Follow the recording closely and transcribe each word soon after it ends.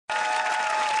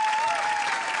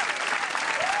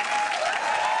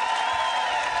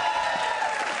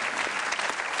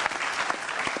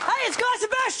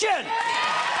Melbourne!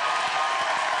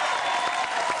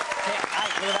 Hey,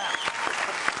 look at that.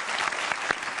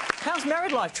 How's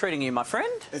married life treating you, my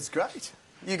friend? It's great.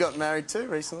 You got married too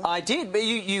recently. I did, but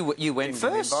you went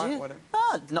first.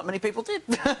 Invite, not many people did.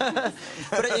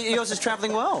 But yours is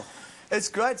travelling well. It's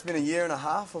great. It's been a year and a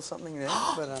half or something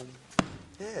now, but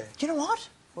yeah. You know what?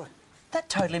 What? That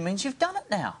totally means you've done it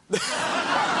now.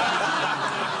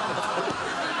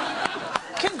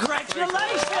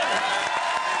 Congratulations!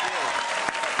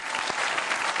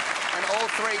 And all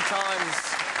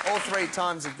three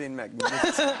times have been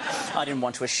magnificent. I didn't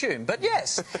want to assume, but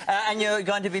yes. And you're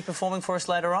going to be performing for us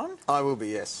later on? I will be,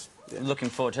 yes. Yeah. Looking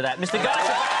forward to that. Mr. Guy,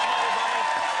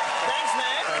 thanks,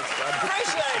 man. Thanks, bud.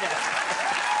 Appreciate it.